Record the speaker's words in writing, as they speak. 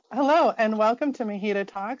Hello and welcome to MHEDA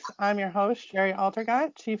Talks. I'm your host, Shari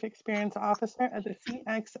Altergott, Chief Experience Officer at the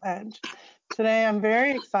CX Edge. Today, I'm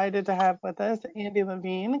very excited to have with us Andy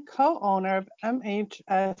Levin, co-owner of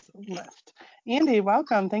MHS Lift. Andy,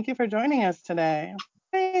 welcome. Thank you for joining us today.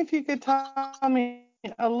 If you could tell me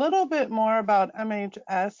a little bit more about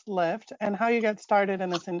MHS Lift and how you got started in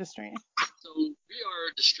this industry. So we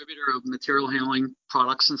are a distributor of material handling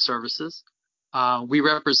products and services. We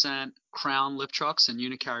represent Crown lift trucks and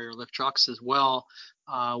Unicarrier lift trucks as well.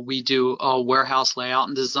 We do a warehouse layout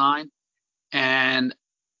and design. And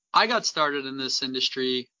I got started in this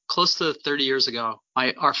industry close to 30 years ago.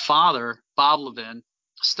 Our father, Bob Levin,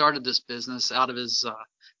 started this business out of his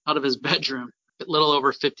bedroom a little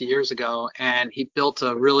over 50 years ago, and he built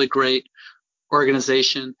a really great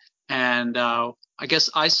organization. And I guess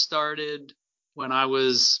I started when I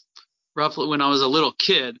was when I was a little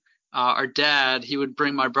kid. Our dad, he would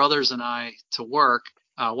bring my brothers and I to work.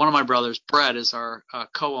 One of my brothers, Brett, is our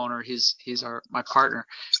co-owner. He's my partner.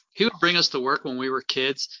 He would bring us to work when we were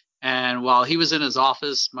kids, and while he was in his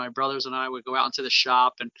office, my brothers and I would go out into the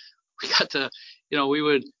shop, and we got to, we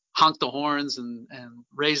would honk the horns and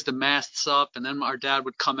raise the masts up, and then our dad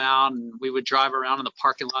would come out and we would drive around in the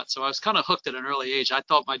parking lot. So I was kind of hooked at an early age. I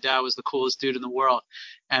thought my dad was the coolest dude in the world,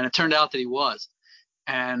 and it turned out that he was.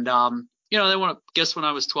 And then when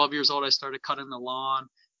I was 12 years old, I started cutting the lawn.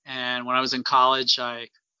 And when I was in college, I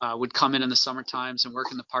would come in the summer times and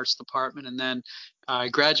work in the parts department. And then I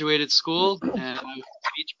graduated school and I was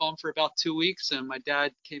beach bum for about 2 weeks. And my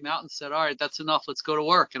dad came out and said, "All right, that's enough. Let's go to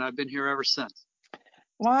work." And I've been here ever since.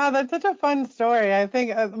 Wow, that's such a fun story. I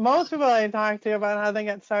think most people I talk to about how they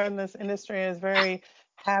get started in this industry is very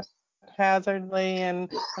haphazardly, and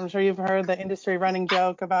I'm sure you've heard the industry running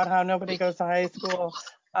joke about how nobody goes to high school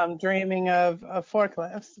dreaming of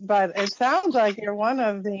forklifts. But it sounds like you're one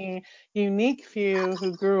of the unique few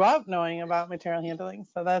who grew up knowing about material handling.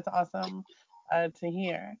 So that's awesome to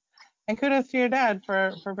hear. And kudos to your dad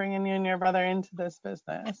for bringing you and your brother into this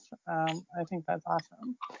business. I think that's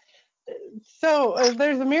awesome. So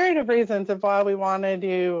there's a myriad of reasons of why we wanted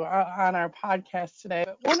you on our podcast today.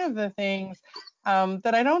 But one of the things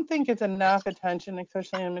that I don't think gets enough attention,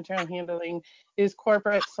 especially in material handling, is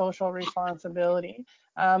corporate social responsibility.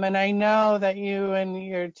 And I know that you and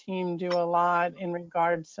your team do a lot in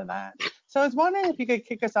regards to that. So I was wondering if you could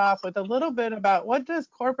kick us off with a little bit about what does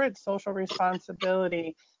corporate social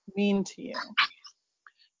responsibility mean to you?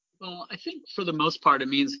 Well, I think for the most part, it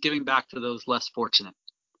means giving back to those less fortunate.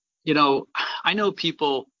 I know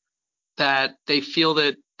people that they feel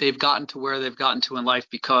that they've gotten to where they've gotten to in life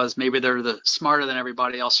because maybe they're smarter than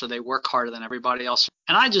everybody else or they work harder than everybody else.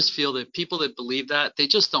 And I just feel that people that believe that, they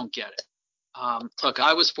just don't get it. Look,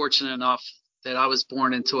 I was fortunate enough that I was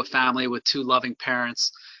born into a family with two loving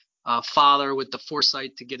parents, a father with the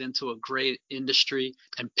foresight to get into a great industry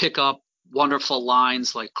and pick up wonderful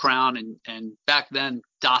lines like Crown and back then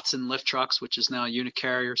Datsun lift trucks, which is now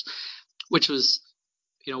Unicarriers, which was,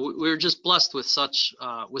 we were just blessed with such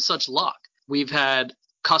luck. We've had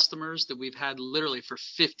customers that we've had literally for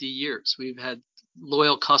 50 years. We've had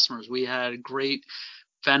loyal customers. We had great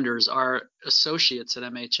vendors. Our associates at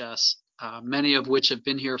MHS, many of which have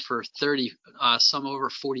been here for 30, some over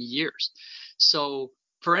 40 years. So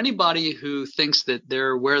for anybody who thinks that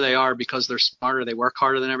they're where they are because they're smarter, they work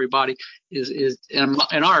harder than everybody, is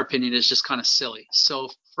in our opinion, is just kind of silly. So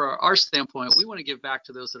for our standpoint, we want to give back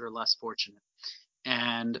to those that are less fortunate.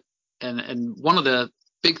 And one of the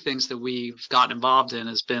big things that we've gotten involved in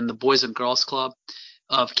has been the Boys and Girls Club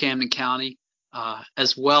of Camden County,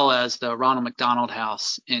 as well as the Ronald McDonald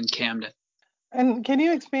House in Camden. And can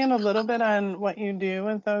you expand a little bit on what you do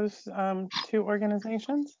with those two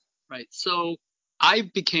organizations? Right. So I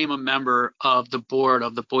became a member of the board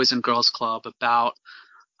of the Boys and Girls Club about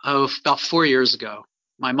 4 years ago.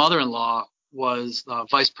 My mother-in-law was the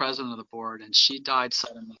vice president of the board, and she died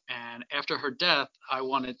suddenly. And after her death, I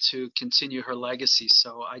wanted to continue her legacy,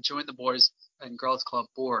 so I joined the Boys and Girls Club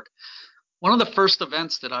board. One of the first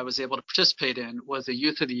events that I was able to participate in was a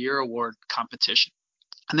Youth of the Year award competition.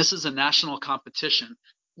 And this is a national competition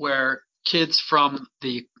where kids from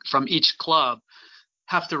each club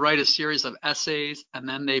have to write a series of essays, and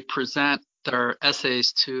then they present their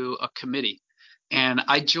essays to a committee. And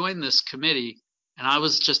I joined this committee, and I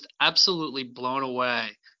was just absolutely blown away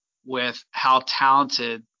with how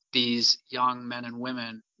talented these young men and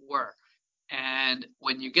women were. And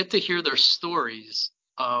when you get to hear their stories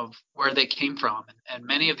of where they came from, and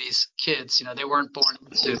many of these kids, they weren't born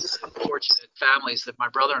into fortunate families that my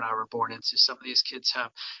brother and I were born into. Some of these kids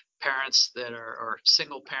have parents that are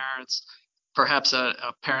single parents, perhaps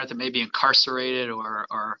a parent that may be incarcerated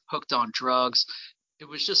or hooked on drugs. it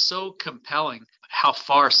was just so compelling how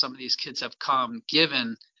far some of these kids have come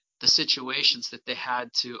given the situations that they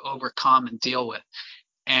had to overcome and deal with.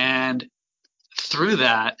 And through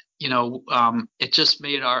that, it just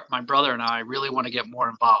made my brother and I really want to get more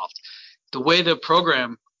involved. The way the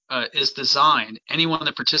program is designed, anyone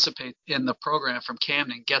that participates in the program from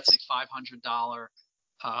Camden gets a $500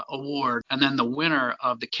 award, and then the winner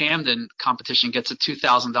of the Camden competition gets a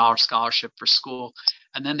 $2,000 scholarship for school,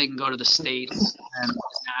 and then they can go to the state and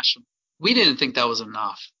national. We didn't think that was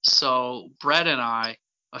enough, so Brett and I,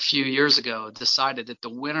 a few years ago, decided that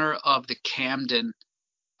the winner of the Camden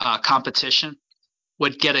competition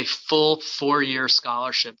would get a full 4-year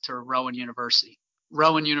scholarship to Rowan University.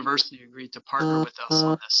 Rowan University agreed to partner with us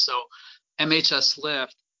on this. So MHS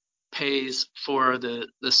Lift pays for the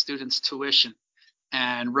students' tuition,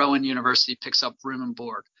 and Rowan University picks up room and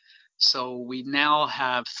board. So we now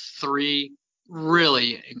have 3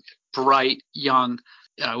 really bright young,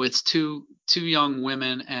 it's two young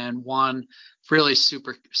women and 1 really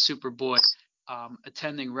super boy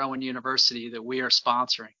attending Rowan University that we are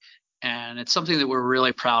sponsoring. And it's something that we're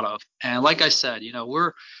really proud of. And like I said,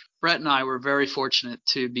 Brett and I were very fortunate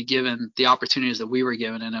to be given the opportunities that we were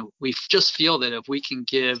given. And we just feel that if we can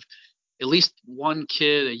give at least 1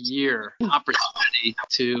 kid a year an opportunity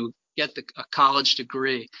to get a college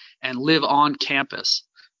degree and live on campus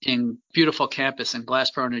in beautiful campus in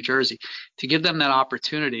Glassboro, New Jersey, to give them that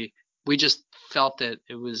opportunity, we just felt that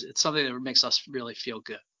it's something that makes us really feel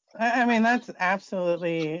good. I mean, that's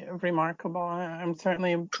absolutely remarkable. I'm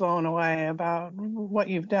certainly blown away about what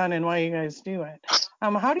you've done and why you guys do it.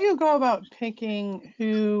 How do you go about picking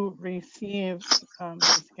who receives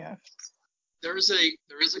this gift? There is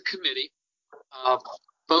a committee.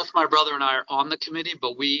 Both my brother and I are on the committee,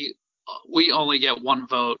 but we only get 1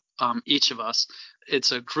 vote, each of us.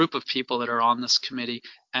 It's a group of people that are on this committee.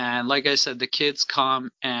 And like I said, the kids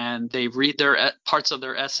come and they read their parts of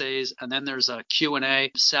their essays, and then there's a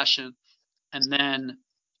Q&A session. And then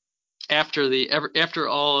after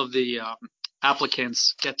all of the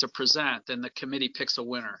applicants get to present, then the committee picks a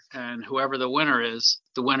winner. And whoever the winner is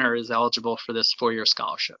eligible for this 4-year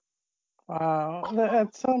scholarship. Wow,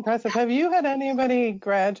 that's so impressive. Have you had anybody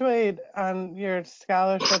graduate on your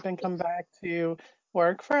scholarship and come back to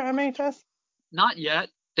work for MHS? Not yet.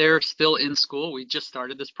 They're still in school. We just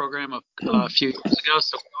started this program a few years ago,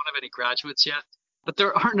 so we don't have any graduates yet. But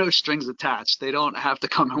there are no strings attached. They don't have to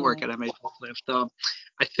come and work at MHS Lift.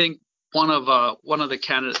 I think one of the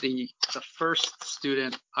candidates, the first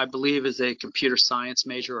student, I believe, is a computer science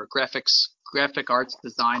major or graphic arts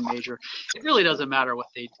design major. It really doesn't matter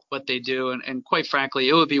what they do, and quite frankly,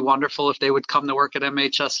 it would be wonderful if they would come to work at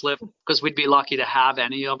MHS Lift, because we'd be lucky to have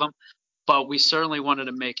any of them. But we certainly wanted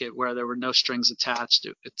to make it where there were no strings attached.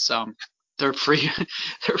 It's they're free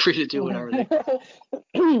to do whatever they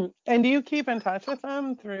want. And do you keep in touch with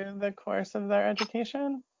them through the course of their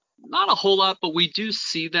education? Not a whole lot, but we do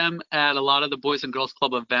see them at a lot of the Boys and Girls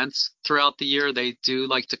Club events throughout the year. They do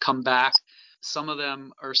like to come back. Some of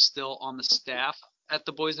them are still on the staff at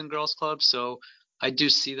the Boys and Girls Club, so I do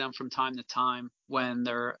see them from time to time when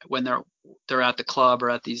they're at the club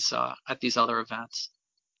or at these other events.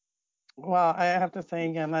 Well, I have to say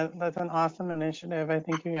again, that's an awesome initiative. I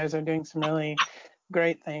think you guys are doing some really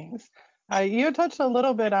great things. You touched a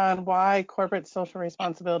little bit on why corporate social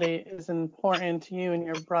responsibility is important to you and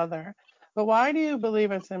your brother, but why do you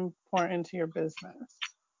believe it's important to your business?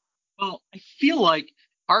 Well, I feel like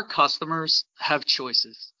our customers have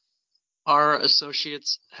choices. Our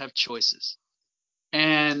associates have choices.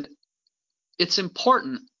 And it's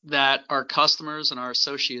important that our customers and our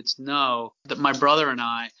associates know that my brother and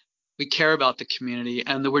I, we care about the community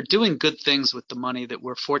and that we're doing good things with the money that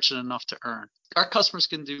we're fortunate enough to earn. Our customers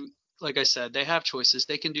can do, like I said, they have choices.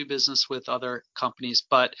 They can do business with other companies,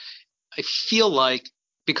 but I feel like,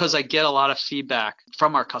 because I get a lot of feedback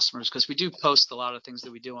from our customers, because we do post a lot of things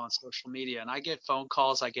that we do on social media, and I get phone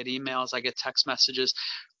calls, I get emails, I get text messages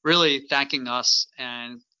really thanking us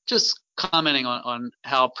and just commenting on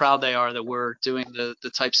how proud they are that we're doing the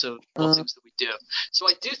types of things that we do. So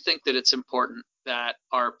I do think that it's important that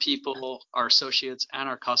our people, our associates, and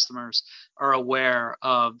our customers are aware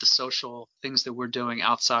of the social things that we're doing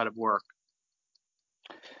outside of work.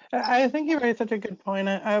 I think you raised such a good point.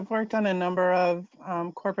 I've worked on a number of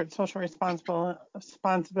corporate social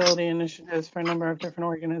responsibility initiatives for a number of different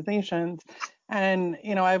organizations. And,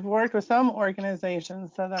 I've worked with some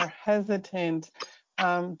organizations that are hesitant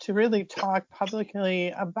to really talk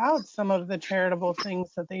publicly about some of the charitable things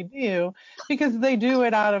that they do, because they do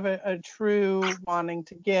it out of a true wanting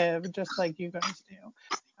to give, just like you guys do.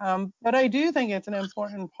 But I do think it's an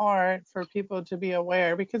important part for people to be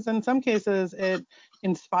aware, because in some cases it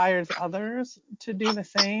inspires others to do the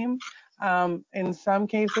same. In some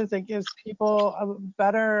cases, it gives people a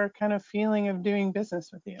better kind of feeling of doing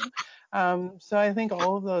business with you. So I think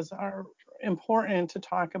all of those are important to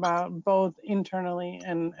talk about both internally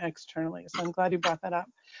and externally. So I'm glad you brought that up.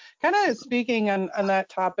 Kind of speaking on that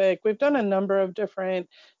topic, we've done a number of different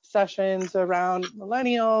sessions around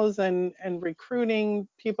millennials and recruiting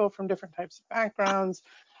people from different types of backgrounds.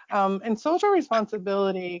 And social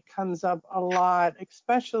responsibility comes up a lot,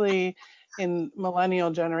 especially in millennial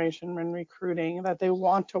generation when recruiting, that they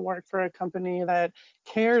want to work for a company that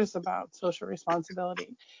cares about social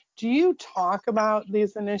responsibility. Do you talk about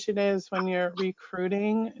these initiatives when you're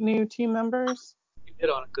recruiting new team members? You hit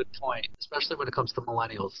on a good point, especially when it comes to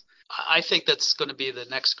millennials. I think that's going to be the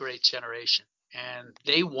next great generation, and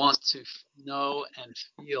they want to know and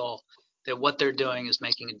feel that what they're doing is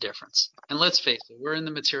making a difference. And let's face it, we're in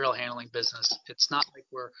the material handling business. It's not like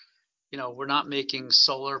we're not making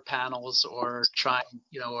solar panels or trying,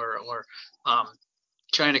 um,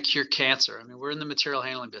 trying to cure cancer. I mean, we're in the material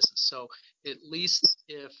handling business. So at least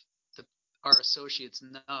if the, our associates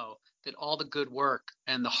know that all the good work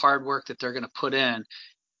and the hard work that they're going to put in,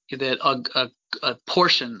 that a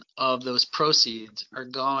portion of those proceeds are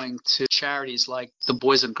going to charities like the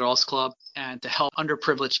Boys and Girls Club, and to help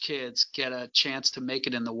underprivileged kids get a chance to make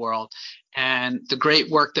it in the world. And the great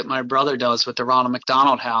work that my brother does with the Ronald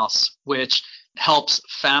McDonald House, which helps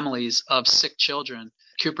families of sick children,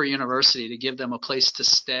 Cooper University, to give them a place to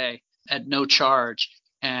stay at no charge.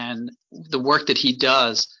 And the work that he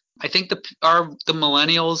does, I think the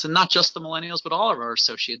millennials, and not just the millennials, but all of our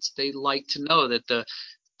associates, they like to know that the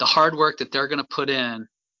hard work that they're going to put in,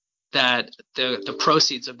 that the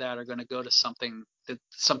proceeds of that are going to go to something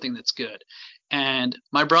that's good. And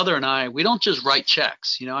my brother and I, we don't just write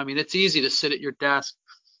checks. I mean, it's easy to sit at your desk,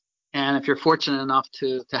 and if you're fortunate enough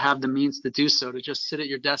to have the means to do so, to just sit at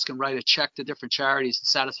your desk and write a check to different charities to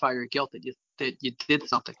satisfy your guilt that you did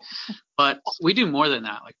something. But we do more than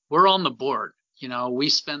that. Like, we're on the board. We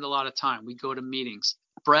spend a lot of time. We go to meetings.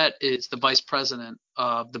 Brett is the vice president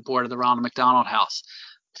of the board of the Ronald McDonald House.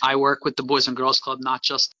 I work with the Boys and Girls Club, not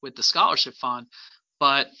just with the scholarship fund,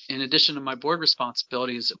 but in addition to my board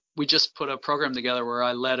responsibilities, we just put a program together where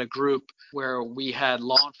I led a group where we had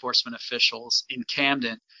law enforcement officials in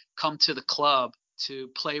Camden come to the club to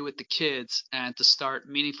play with the kids and to start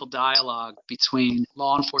meaningful dialogue between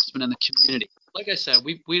law enforcement and the community. Like I said,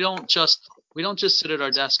 we don't just sit at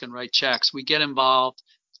our desk and write checks. We get involved,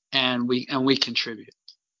 and we contribute.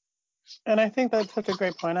 And I think that's such a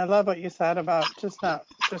great point. I love what you said about not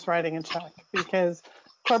just writing a check, because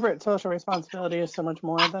corporate social responsibility is so much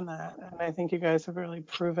more than that. And I think you guys have really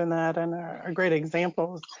proven that and are great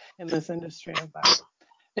examples in this industry of that.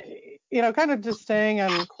 Kind of just staying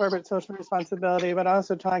on corporate social responsibility, but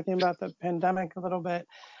also talking about the pandemic a little bit.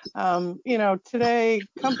 Today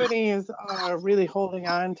companies are really holding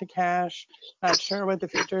on to cash, not sure what the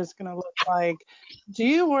future is going to look like. Do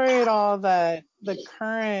you worry at all that the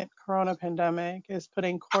current corona pandemic is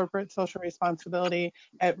putting corporate social responsibility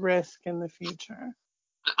at risk in the future?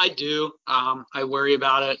 I do. I worry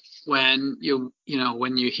about it when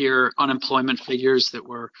when you hear unemployment figures that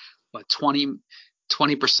were what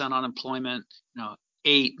 20% unemployment,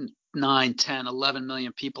 8, 9, 10, 11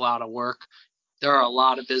 million people out of work. There are a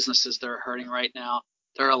lot of businesses that are hurting right now.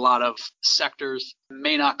 There are a lot of sectors that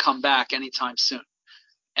may not come back anytime soon.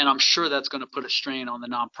 And I'm sure that's going to put a strain on the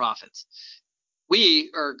nonprofits. We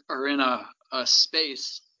are in a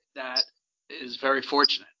space that is very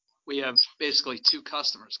fortunate. We have basically two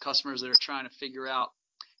customers that are trying to figure out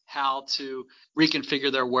how to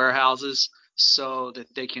reconfigure their warehouses so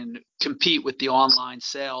that they can compete with the online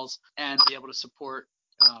sales and be able to support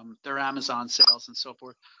their Amazon sales and so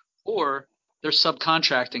forth. Or they're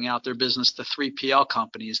subcontracting out their business to 3PL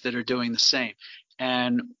companies that are doing the same.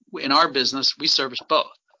 And in our business, we service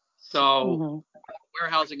both. So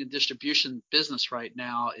warehousing and distribution business right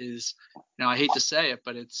now is, I hate to say it,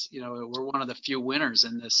 but it's, we're one of the few winners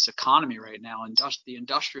in this economy right now. And the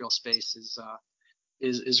industrial space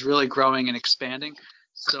is really growing and expanding.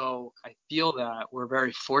 So I feel that we're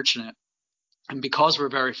very fortunate. And because we're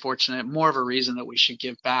very fortunate, more of a reason that we should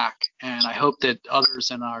give back. And I hope that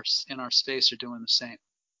others in our space are doing the same.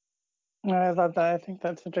 I love that. I think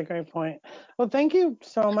that's such a great point. Well, thank you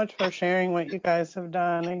so much for sharing what you guys have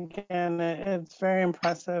done. Again, it's very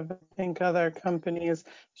impressive. I think other companies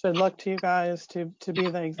should look to you guys to be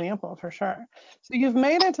the example for sure. So you've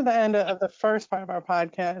made it to the end of the first part of our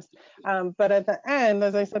podcast. But at the end,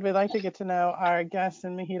 as I said, we'd like to get to know our guests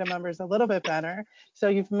and MHEDA members a little bit better. So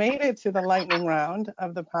you've made it to the lightning round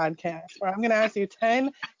of the podcast, where I'm going to ask you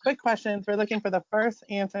 10 quick questions. We're looking for the first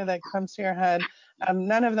answer that comes to your head.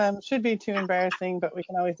 None of them should be too embarrassing, but we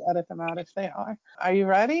can always edit them out if they are. Are you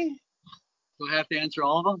ready? Do I have to answer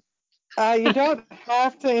all of them? You don't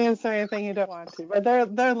have to answer anything you don't want to, but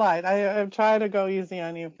they're light. I've tried to go easy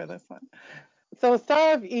on you for this one. So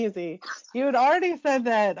start off easy. You had already said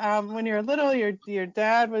that when you were little, your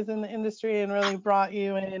dad was in the industry and really brought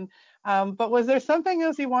you in. But was there something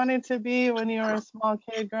else you wanted to be when you were a small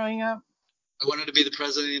kid growing up? I wanted to be the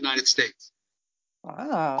president of the United States.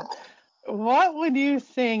 Wow. What would you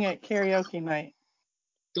sing at karaoke night?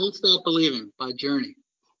 Don't Stop Believing by Journey.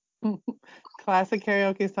 Classic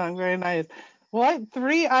karaoke song, very nice. What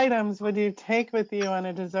three items would you take with you on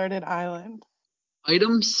a deserted island?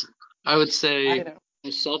 Items, I would say Item.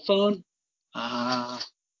 my cell phone. Uh,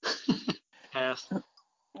 pass. All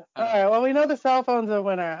right, well, we know the cell phone's a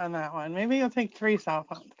winner on that one. Maybe you'll take three cell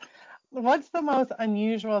phones. What's the most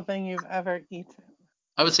unusual thing you've ever eaten?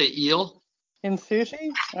 I would say eel. In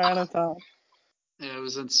sushi or on its own? Yeah, it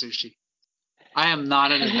was in sushi. I am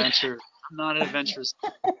not an adventure. I'm not an adventurous.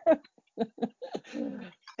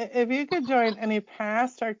 If you could join any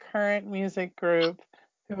past or current music group,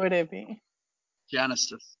 who would it be?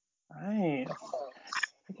 Genesis. Nice.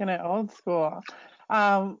 Taking it old school.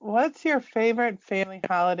 What's your favorite family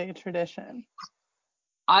holiday tradition?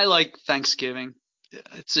 I like Thanksgiving.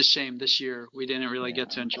 It's a shame this year we didn't really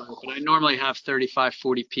get to Yeah, enjoy it, but I normally have 35,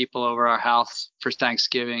 40 people over our house for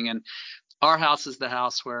Thanksgiving, and our house is the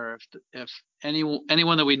house where if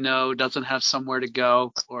anyone that we know doesn't have somewhere to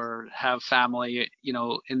go or have family,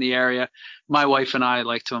 in the area, my wife and I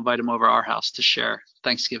like to invite them over our house to share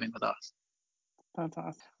Thanksgiving with us. that's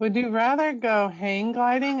awesome. Would you rather go hang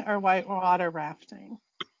gliding or whitewater rafting?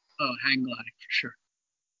 Oh, hang gliding for sure.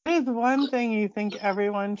 What is one thing you think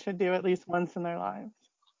everyone should do at least once in their lives?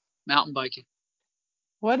 Mountain biking.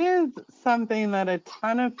 What is something that a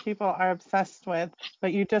ton of people are obsessed with,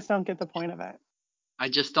 but you just don't get the point of it? I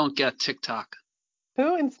just don't get TikTok.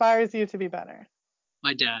 Who inspires you to be better?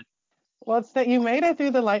 My dad. Well, it's that you made it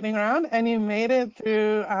through the lightning round and you made it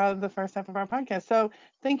through the first half of our podcast. So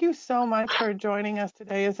thank you so much for joining us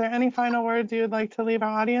today. Is there any final words you would like to leave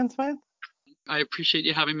our audience with? I appreciate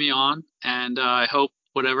you having me on, and I hope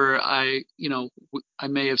whatever I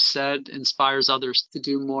may have said inspires others to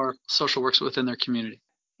do more social works within their community.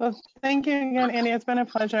 Well, thank you again, Andy. It's been a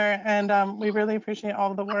pleasure, and we really appreciate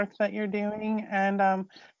all the work that you're doing and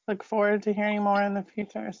look forward to hearing more in the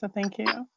future. So thank you.